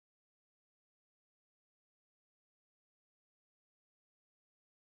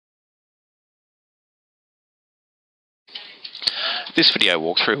This video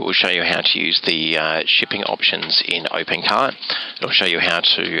walkthrough will show you how to use the shipping options in Opencart. It will show you how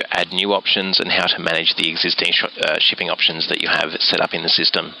to add new options and how to manage the existing shipping options that you have set up in the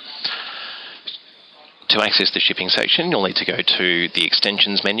system. To access the shipping section, you'll need to go to the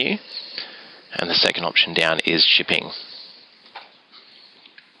extensions menu, and the second option down is shipping.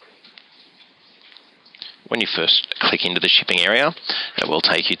 When you first click into the shipping area, it will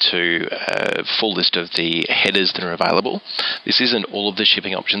take you to a full list of the headers that are available. This isn't all of the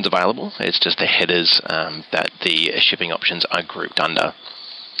shipping options available, it's just the headers that the shipping options are grouped under.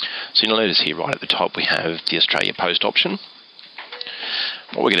 So you'll notice here right at the top we have the Australia Post option.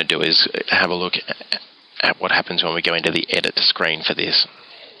 What we're going to do is have a look at what happens when we go into the edit screen for this.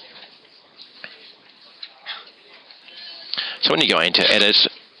 So when you go into edit,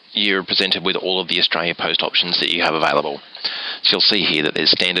 you're presented with all of the Australia Post options that you have available. So you'll see here that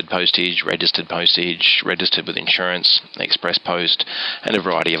there's standard postage, registered with insurance, express post, and a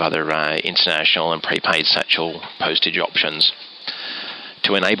variety of other international and prepaid satchel postage options.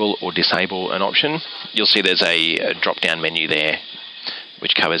 To enable or disable an option, you'll see there's a drop-down menu there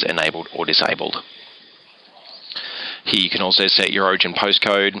which covers enabled or disabled. Here you can also set your origin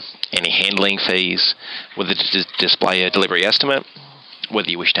postcode, any handling fees, whether to display a delivery estimate, whether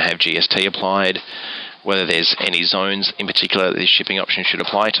you wish to have GST applied, whether there's any zones in particular that this shipping option should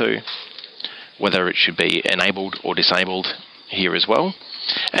apply to, whether it should be enabled or disabled here as well,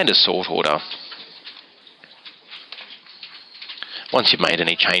 and a sort order. Once you've made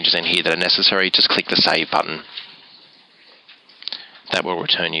any changes in here that are necessary, just click the Save button. That will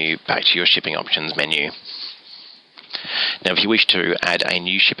return you back to your shipping options menu. Now, if you wish to add a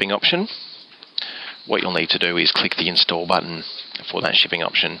new shipping option, what you'll need to do is click the Install button for that shipping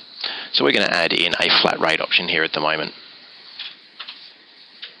option. So we're going to add in a flat rate option here at the moment.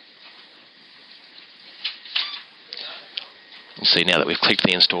 You see now that we've clicked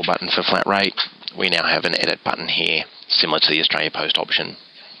the Install button for flat rate, we now have an Edit button here, similar to the Australia Post option.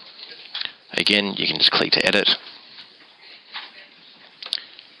 Again, you can just click to edit.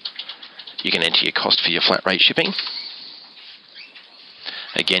 You can enter your cost for your flat rate shipping.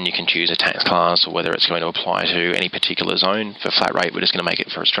 Again, you can choose a tax class or whether it's going to apply to any particular zone. For flat rate, we're just going to make it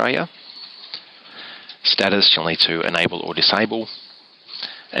for Australia. Status, you'll need to enable or disable.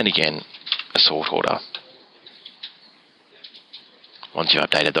 And again, a sort order. Once you've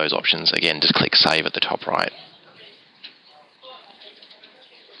updated those options, again, just click Save at the top right.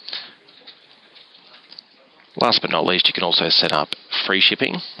 Last but not least, you can also set up free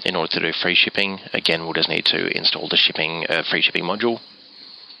shipping. In order to do free shipping, again, we'll just need to install the free shipping module.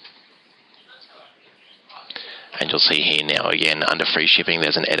 And you'll see here now again under free shipping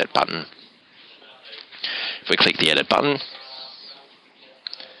there's an edit button. If we click the edit button,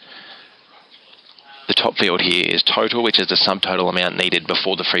 the top field here is total, which is the subtotal amount needed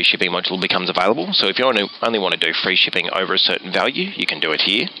before the free shipping module becomes available. So if you only want to do free shipping over a certain value, you can do it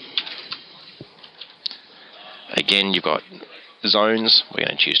here. Again, you've got zones. We're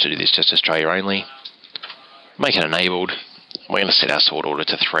going to choose to do this just Australia only. Make it enabled. We're going to set our sort order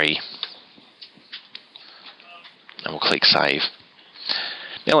to 3. And we'll click Save.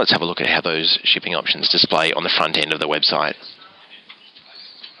 Now let's have a look at how those shipping options display on the front end of the website.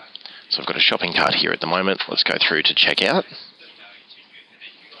 So I've got a shopping cart here at the moment. Let's go through to checkout.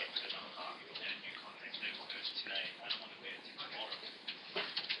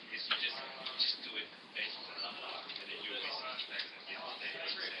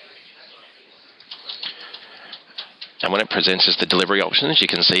 And when it presents us the delivery options, you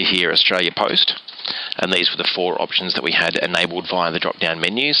can see here Australia Post. And these were the 4 options that we had enabled via the drop-down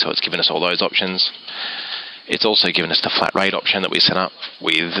menu, so it's given us all those options. It's also given us the flat rate option that we set up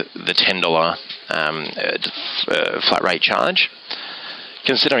with the $10 flat rate charge.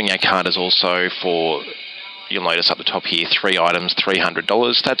 Considering our cart is also for, you'll notice up the top here, 3 items,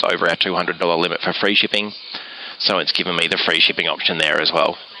 $300, that's over our $200 limit for free shipping. So it's given me the free shipping option there as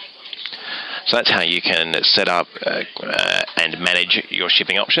well. So that's how you can set up and manage your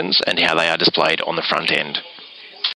shipping options and how they are displayed on the front end.